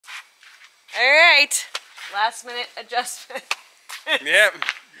All right, last minute adjustment. Yep,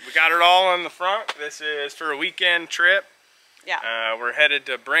 we got it all in the front. This is for a weekend trip. Yeah. We're headed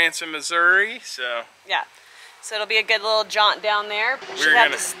to Branson, Missouri, so. Yeah, so it'll be a good little jaunt down there. We should We're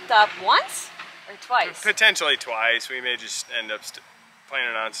have gonna to stop once or twice? Potentially twice. We may just end up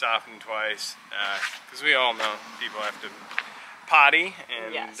planning on stopping twice, because we all know people have to potty,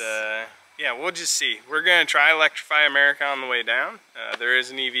 and yes. Yeah, we'll just see. We're gonna try Electrify America on the way down. There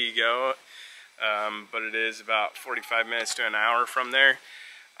is an EVgo, but it is about 45 minutes to an hour from there.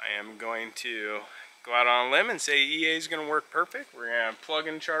 I am going to go out on a limb and say EA is going to work perfect. We're going to plug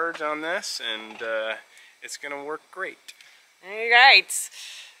and charge on this, and it's going to work great. All right.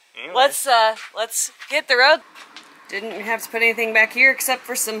 Anyway. Let's hit the road. Didn't have to put anything back here except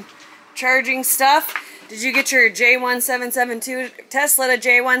for some charging stuff. Did you get your J1772 Tesla to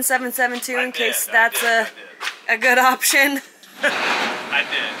J1772 in case that's a good option? I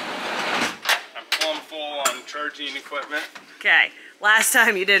did. I'm plumb full on charging equipment. Okay. Last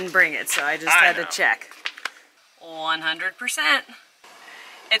time you didn't bring it, so I just had to check. 100%.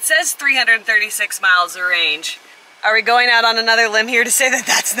 It says 336 miles of range. Are we going out on another limb here to say that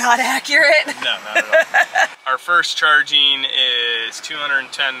that's not accurate? No, not at all. Our first charging is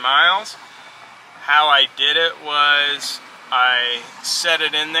 210 miles. How I did it was I set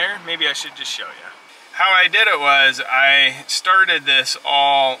it in there. Maybe I should just show you. How I did it was I started this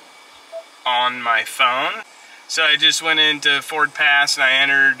all on my phone. So I just went into Ford Pass and I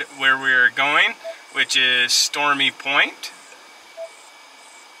entered where we were going, which is Stormy Point.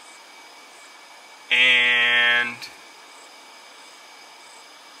 And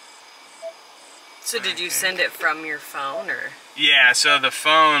so did you send it from your phone, or? Yeah, so the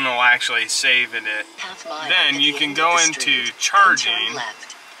phone will actually save it. Then you can go into charging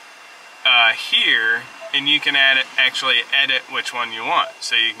here, and you can actually edit which one you want.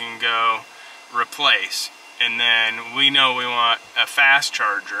 So you can go replace, and then we know we want a fast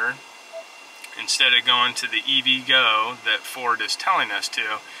charger instead of going to the EVgo that Ford is telling us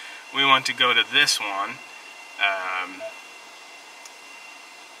to. We want to go to this one,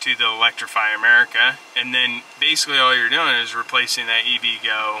 to the Electrify America, and then basically all you're doing is replacing that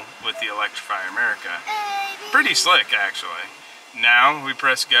EVgo with the Electrify America. Pretty slick, actually. Now we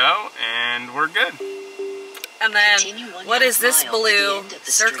press go, and we're good. And then, what is this blue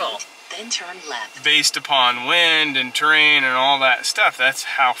circle? Then turn left. Based upon wind and terrain and all that stuff, that's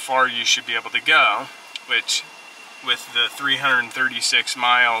how far you should be able to go, which with the 336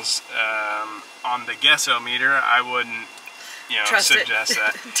 miles on the Guessometer, I wouldn't, suggest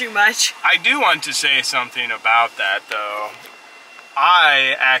that. Too much. I do want to say something about that, though.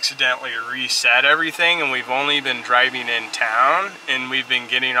 I accidentally reset everything, and we've only been driving in town, and we've been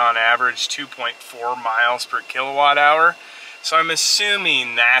getting on average 2.4 miles per kilowatt hour. So I'm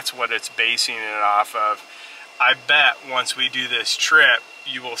assuming that's what it's basing it off of. I bet once we do this trip,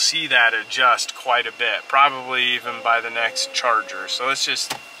 you will see that adjust quite a bit, probably even by the next charger. So let's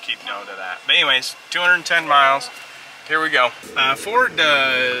just keep note of that. But anyways, 210 miles. Here we go. Ford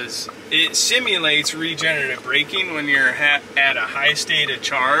does, it simulates regenerative braking when you're at a high state of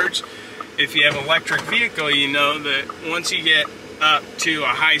charge. If you have an electric vehicle, you know that once you get up to a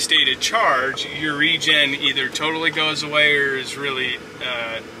high state of charge, your regen either totally goes away or is really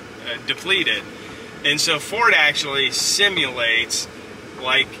depleted. And so Ford actually simulates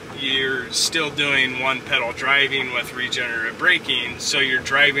like you're still doing one pedal driving with regenerative braking, so your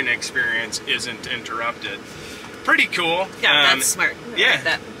driving experience isn't interrupted. Pretty cool. Yeah, that's smart. Yeah. Like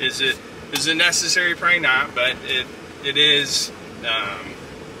that. Is it necessary? Probably not, but it is.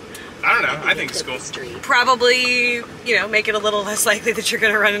 I don't know. I think it's cool. Probably, make it a little less likely that you're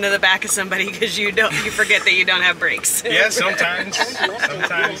going to run into the back of somebody because you forget that you don't have brakes. Yeah, sometimes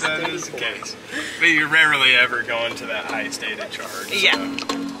that is the case. But you're rarely ever going to that high state of charge. So. Yeah.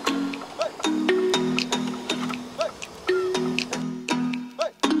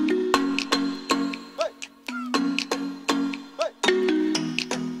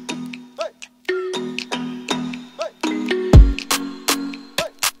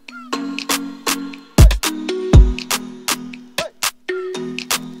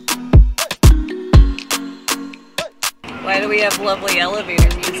 Why do we have lovely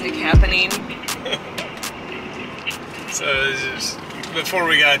elevator music happening? So this is before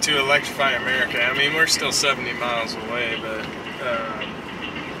we got to Electrify America. I mean, we're still 70 miles away, but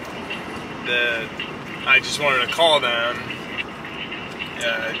I just wanted to call them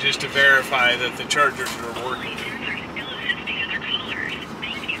just to verify that the chargers were working.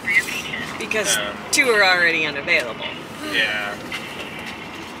 Because two are already unavailable. Yeah.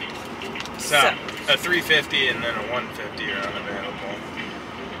 So a 350 and then a 150 are unavailable.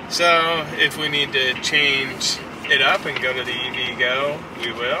 So if we need to change it up and go to the EVgo,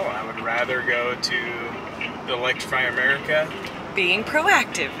 we will. I would rather go to the Electrify America. Being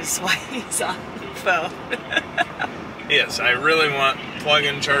proactive is why he's on the phone. Yes, I really want plug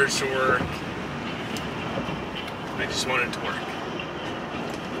and charge to work. I just want it to work.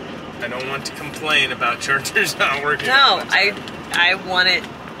 I don't want to complain about chargers not working. No, I want it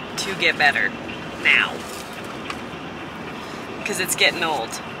to get better now. Because it's getting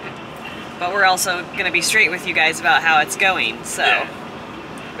old. But we're also going to be straight with you guys about how it's going. So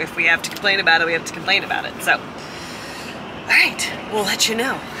if we have to complain about it, we have to complain about it. So, alright, we'll let you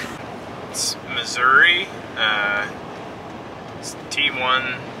know. It's Missouri. It's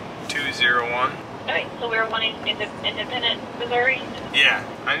T1201. Alright, so we're wanting Independent, Missouri? Yeah,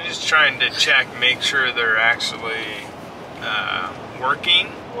 I'm just trying to check, make sure they're actually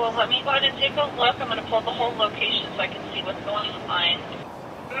working. Well, let me go ahead and take a look. I'm going to pull the whole location so I can see what's going on.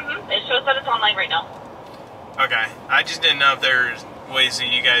 It shows that it's online right now. Okay, I just didn't know if there's ways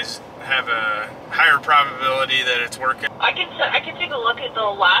that you guys have a higher probability that it's working. I can take a look at the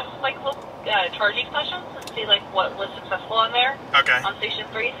last charging sessions and see what was successful on there. Okay. On station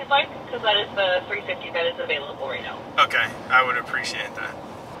 3, if you'd like, because that is the 350 that is available right now. Okay, I would appreciate that.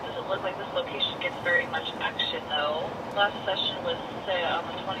 Doesn't look like this location gets very much action though. Last session was on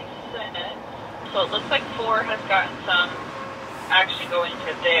the 26th, so it looks like 4 has gotten some action going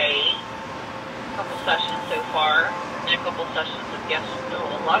today. A couple sessions so far, and a couple sessions of yesterday. A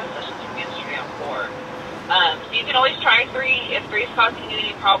lot of sessions from yesterday on 4. So you can always try 3 if 3 is causing you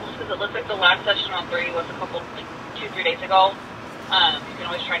any problems, because it looks like the last session on 3 was a couple, 2-3 days ago. You can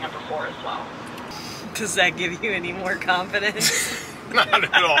always try number 4 as well. Does that give you any more confidence? Not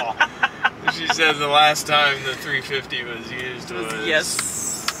at all. She says the last time the 350 was used was...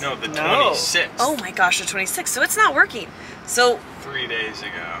 Yes. No, the 26th. Oh my gosh, the 26th. So it's not working. So... 3 days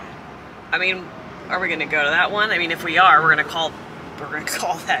ago. I mean, are we going to go to that one? I mean, if we are, we're going to call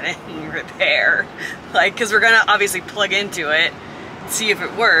that in repair. Because we're going to obviously plug into it, see if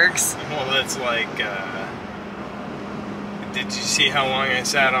it works. Well, that's did you see how long I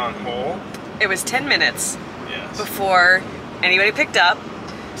sat on hold? It was 10 minutes. Yes. Before anybody picked up.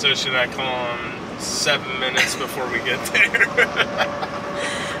 So should I call them 7 minutes before we get there?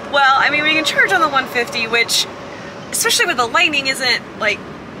 Well, I mean, we can charge on the 150, which, especially with the Lightning, isn't I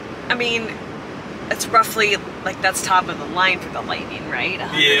mean, it's roughly that's top of the line for the Lightning, right?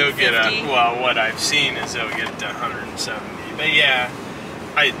 Yeah, it'll get well, what I've seen is it'll get to 170. But yeah,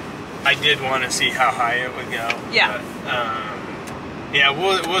 I did want to see how high it would go. Yeah. But, yeah,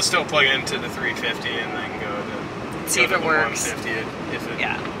 we'll still plug into the 350 and then go to see if it works. 150 if it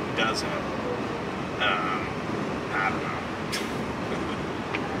doesn't. I don't know.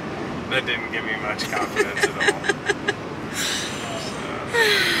 That didn't give me much confidence at all.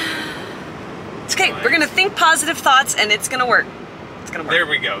 It's okay. We're gonna think positive thoughts, and it's gonna work. It's gonna work. There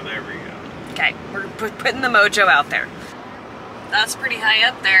we go. There we go. Okay, we're putting the mojo out there. That's pretty high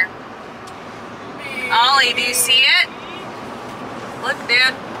up there. Ollie, do you see it? Look,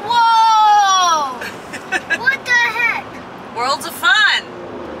 dude. Whoa! What the heck? Worlds of fun.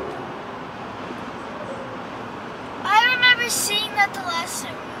 I remember seeing that the last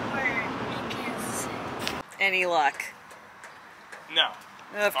time we were in Kansas City. Any luck? No.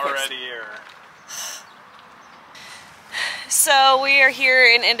 Of course. Already error. So we are here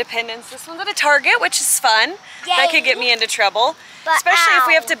in Independence. This one's at a Target, which is fun. Yay. That could get me into trouble. But especially if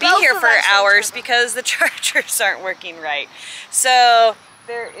we have to be here for hours because the chargers aren't working right. So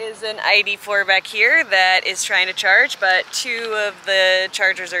there is an ID4 back here that is trying to charge, but 2 of the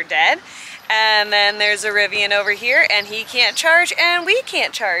chargers are dead. And then there's a RVing over here, and he can't charge, and we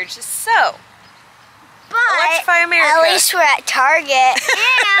can't charge. So, but Electrify America. At least we're at Target.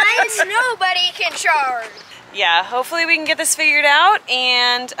 And nobody can charge. Yeah, hopefully we can get this figured out.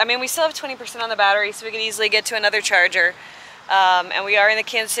 And, I mean, we still have 20% on the battery, so we could easily get to another charger. And we are in the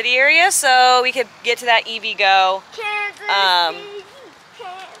Kansas City area, so we could get to that EVgo.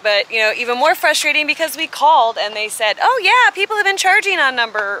 But, you know, even more frustrating because we called and they said, oh yeah, people have been charging on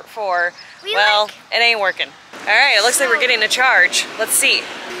number 4. Well, it ain't working. All right, it looks like we're getting a charge. Let's see.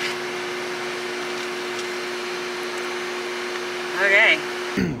 Okay.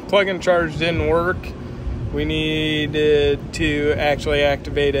 Plug and charge didn't work. We needed to actually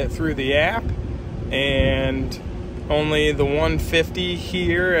activate it through the app, and only the 150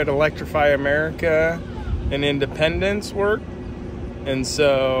 here at Electrify America and Independence worked. And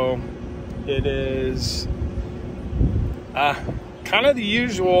so it is kind of the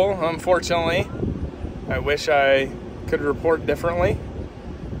usual, unfortunately. I wish I could report differently.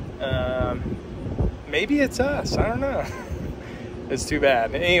 Maybe it's us, I don't know. It's too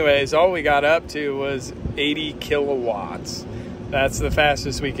bad. Anyways, all we got up to was 80 kilowatts. That's the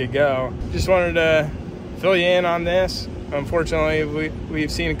fastest we could go. Just wanted to fill you in on this. Unfortunately, we've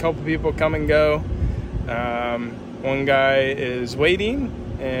seen a couple people come and go. One guy is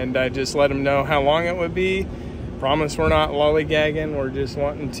waiting, and I just let him know how long it would be. Promise we're not lollygagging. We're just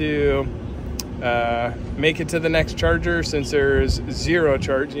wanting to make it to the next charger, since there's zero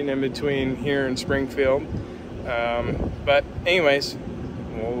charging in between here and Springfield. But anyways,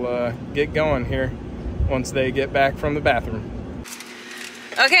 we'll get going here once they get back from the bathroom.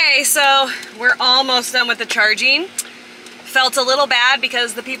 Okay, so we're almost done with the charging. Felt a little bad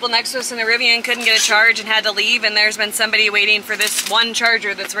because the people next to us in the RVing couldn't get a charge and had to leave, and there's been somebody waiting for this one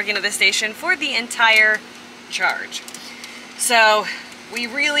charger that's working at the station for the entire charge. So we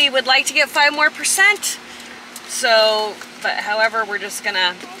really would like to get 5% more. So, but however, we're just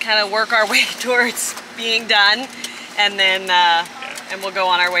gonna kind of work our way towards being done, and then and we'll go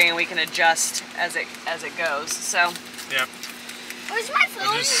on our way, and we can adjust as it goes. So yeah. Where's my phone?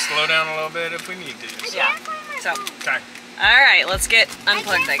 We'll just slow down a little bit if we need to. So. Yeah. So. Okay. All right, let's get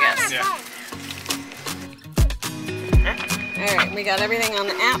unplugged, I guess. Yeah. All right, we got everything on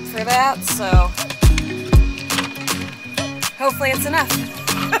the app for that, so hopefully it's enough.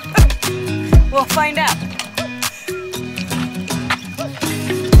 We'll find out.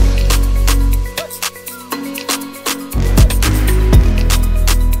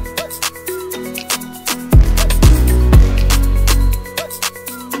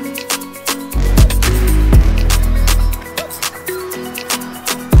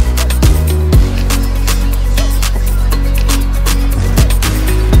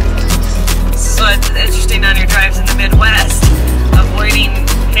 On your drives in the Midwest, avoiding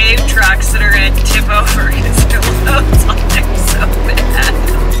paved trucks that are going to tip over because their loads on there so bad.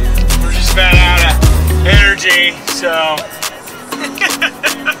 We're just about out of energy, so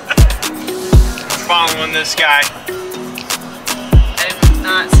I'm following this guy. I'm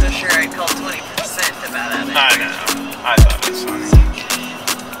not so sure I'd call 20% about it. I know. I thought it was funny.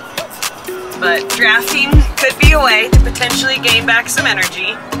 But drafting could be a way to potentially gain back some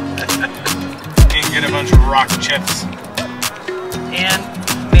energy. Get a bunch of rock chips. And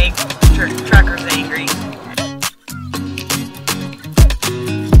make truckers angry.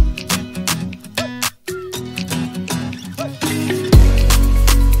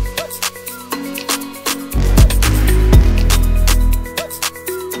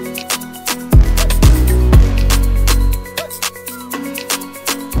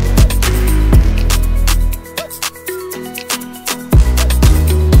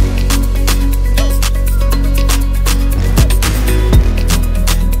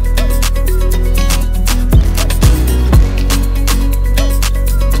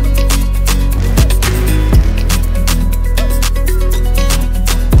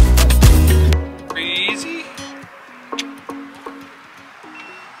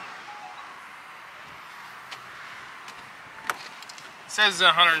 It says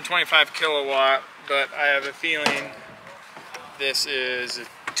 125 kilowatt, but I have a feeling this is a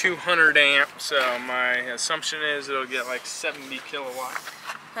 200 amp, so my assumption is it'll get like 70 kilowatt.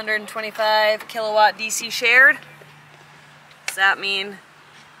 125 kilowatt DC shared. Does that mean?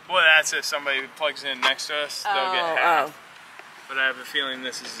 Well, that's if somebody plugs in next to us, they'll get half. But I have a feeling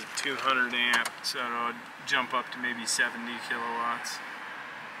this is a 200 amp, so it'll jump up to maybe 70 kilowatts.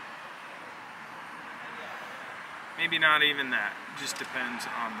 Maybe not even that. Just depends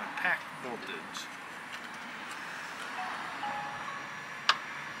on the pack voltage.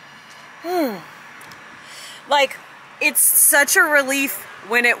 Like, it's such a relief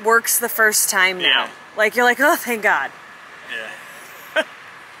when it works the first time now. Yeah. Like, you're like, oh, thank God. Yeah.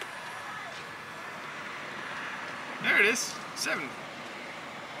 There it is. 7.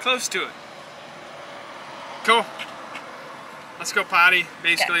 Close to it. Cool. Let's go potty.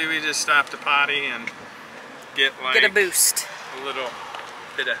 Basically, we just stop to potty and get a boost. A little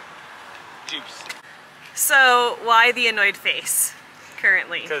bit of juice. So, why the annoyed face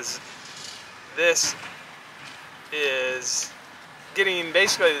currently? Because this is getting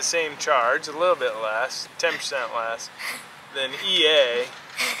basically the same charge, a little bit less, 10% less than EA,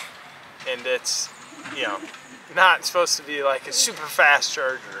 and it's, you know, not supposed to be like a super fast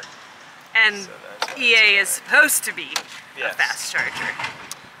charger. And so EA is supposed to be a fast charger.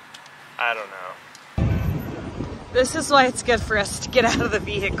 I don't know. This is why it's good for us to get out of the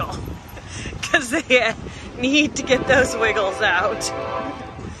vehicle, because they need to get those wiggles out.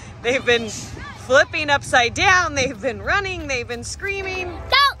 They've been flipping upside down, they've been running, they've been screaming.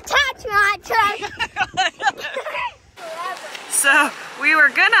 Don't touch my truck! So we were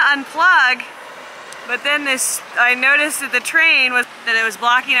gonna unplug But then I noticed that the train that it was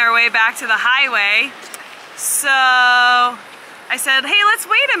blocking our way back to the highway. So I said, hey, let's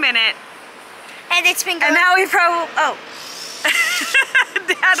wait a minute. And it's been going. And now we probably,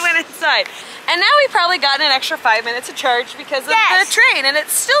 Dad went inside. And now we probably gotten an extra 5 minutes of charge because of the train, and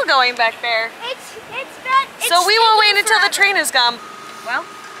it's still going back there. So we will wait until the train is gone. Well,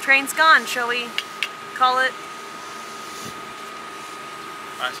 train's gone. Shall we call it?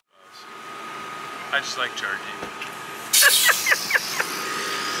 I suppose. I just like charging.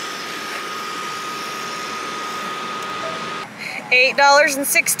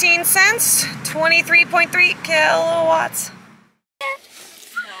 $8.16, 23.3 kilowatts.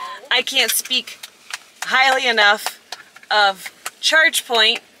 I can't speak highly enough of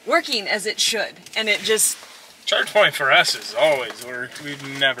ChargePoint working as it should, and it just... ChargePoint for us has always worked. We've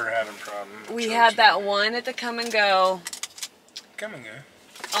never had a problem. We had that one at the come and go. Come and go.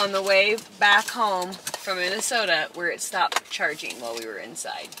 On the way back home from Minnesota where it stopped charging while we were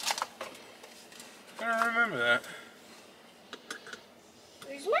inside. I don't remember that.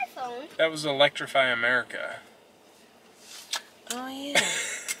 Where's my phone? That was Electrify America. Oh yeah.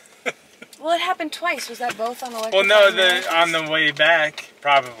 Well, it happened twice. Was that both on Electrify America? Well, no, on the way back,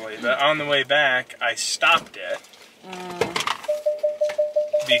 probably. But on the way back, I stopped it.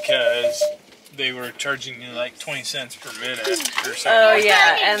 Because they were charging you like 20 cents per minute or something. Oh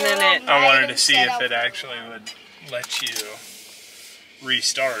yeah, and then I wanted to see if it actually would let you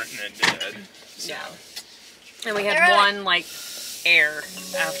restart, and it did. So. Yeah. And we had one like air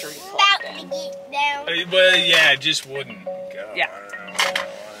after we plugged in. Well, yeah, it just wouldn't go. Yeah. I don't know what it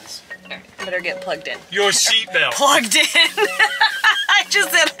was. Alright, better get plugged in. Your seatbelt. Plugged in. I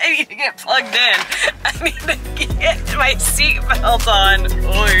just said I need to get plugged in. I need to get my seatbelt on.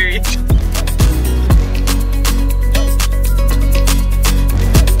 Oy.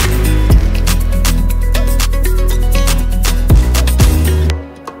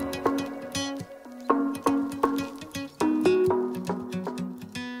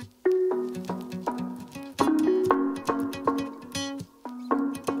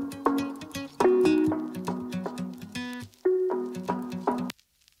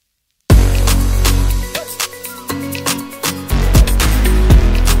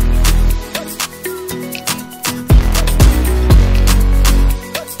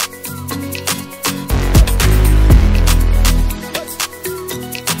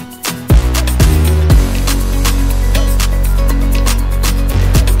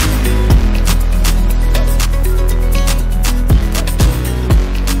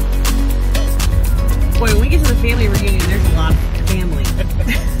 Family reunion, there's a lot of family.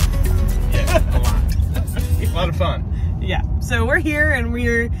 Yeah, a lot. A lot of fun. Yeah, so we're here and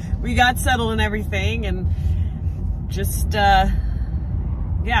we got settled and everything, and just yeah,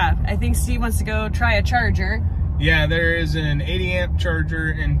 I think Steve wants to go try a charger. Yeah, there is an 80 amp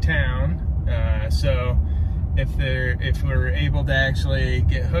charger in town, so if we're able to actually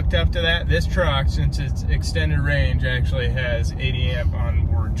get hooked up to that, this truck, since it's extended range, actually has 80 amp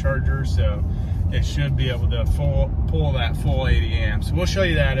onboard charger, so it should be able to pull that full 80 amps. We'll show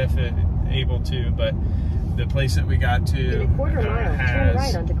you that if it's able to, but the place that we got to in a quarter mile, turn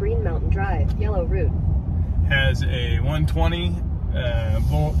right onto Green Mountain Drive, yellow route. Has a 120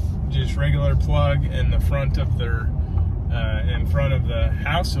 volt, just regular plug in the front of their in front of the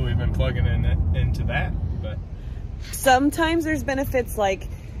house, so we've been plugging into that. But sometimes there's benefits, like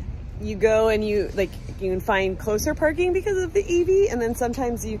you go and you can find closer parking because of the EV, and then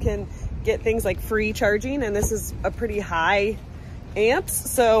sometimes you can get things like free charging, and this is a pretty high amps,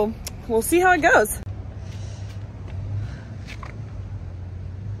 so we'll see how it goes.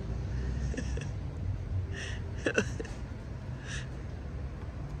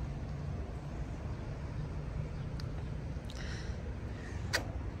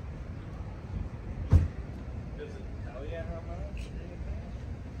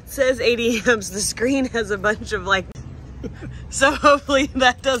 It says 80 amps. The screen has a bunch of like, so hopefully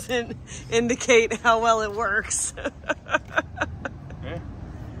that doesn't indicate how well it works. yeah,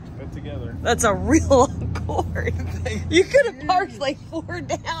 put together. That's a real long cord. You could have parked like 4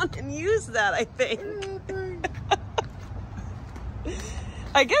 down and used that, I think.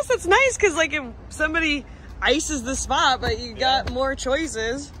 I guess it's nice because like if somebody ices the spot, but you got more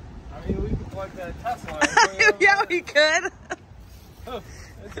choices. I mean, we could plug that Tesla. Yeah, we could. Oh,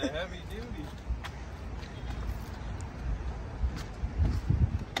 that's a heavy duty.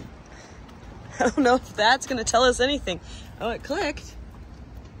 I don't know if that's going to tell us anything. Oh, it clicked.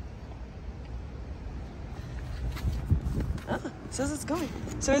 Oh, it says it's going.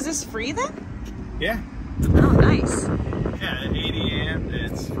 So is this free then? Yeah. Oh, nice. Yeah, 80 amps. amp,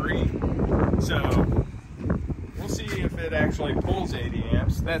 it's free. So we'll see if it actually pulls 80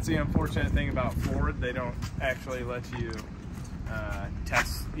 amps. That's the unfortunate thing about Ford. They don't actually let you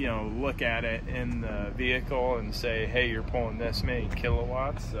test, you know, look at it in the vehicle and say, hey, you're pulling this many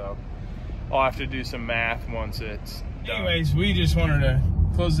kilowatts. So I'll have to do some math once it's done. Anyways, we just wanted to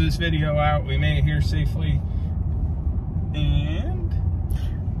close this video out. We made it here safely. And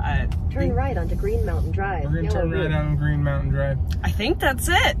turn right onto Green Mountain Drive. We're gonna turn right on Green Mountain Drive. I think that's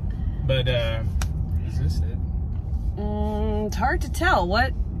it. But is this it? It's hard to tell.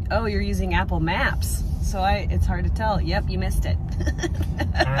 What? Oh, you're using Apple Maps, so it's hard to tell. Yep, you missed it.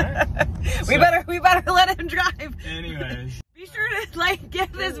 All right. we better let him drive. Anyways, be sure to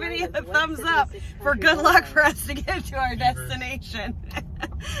give this video a thumbs up for good luck for us to get to our destination.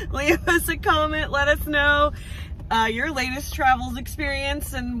 Leave us a comment. Let us know your latest travels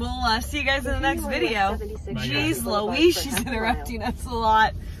experience, and we'll see you guys in the next video. Jeez Louise, she's interrupting us a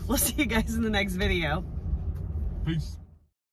lot. We'll see you guys in the next video. Peace.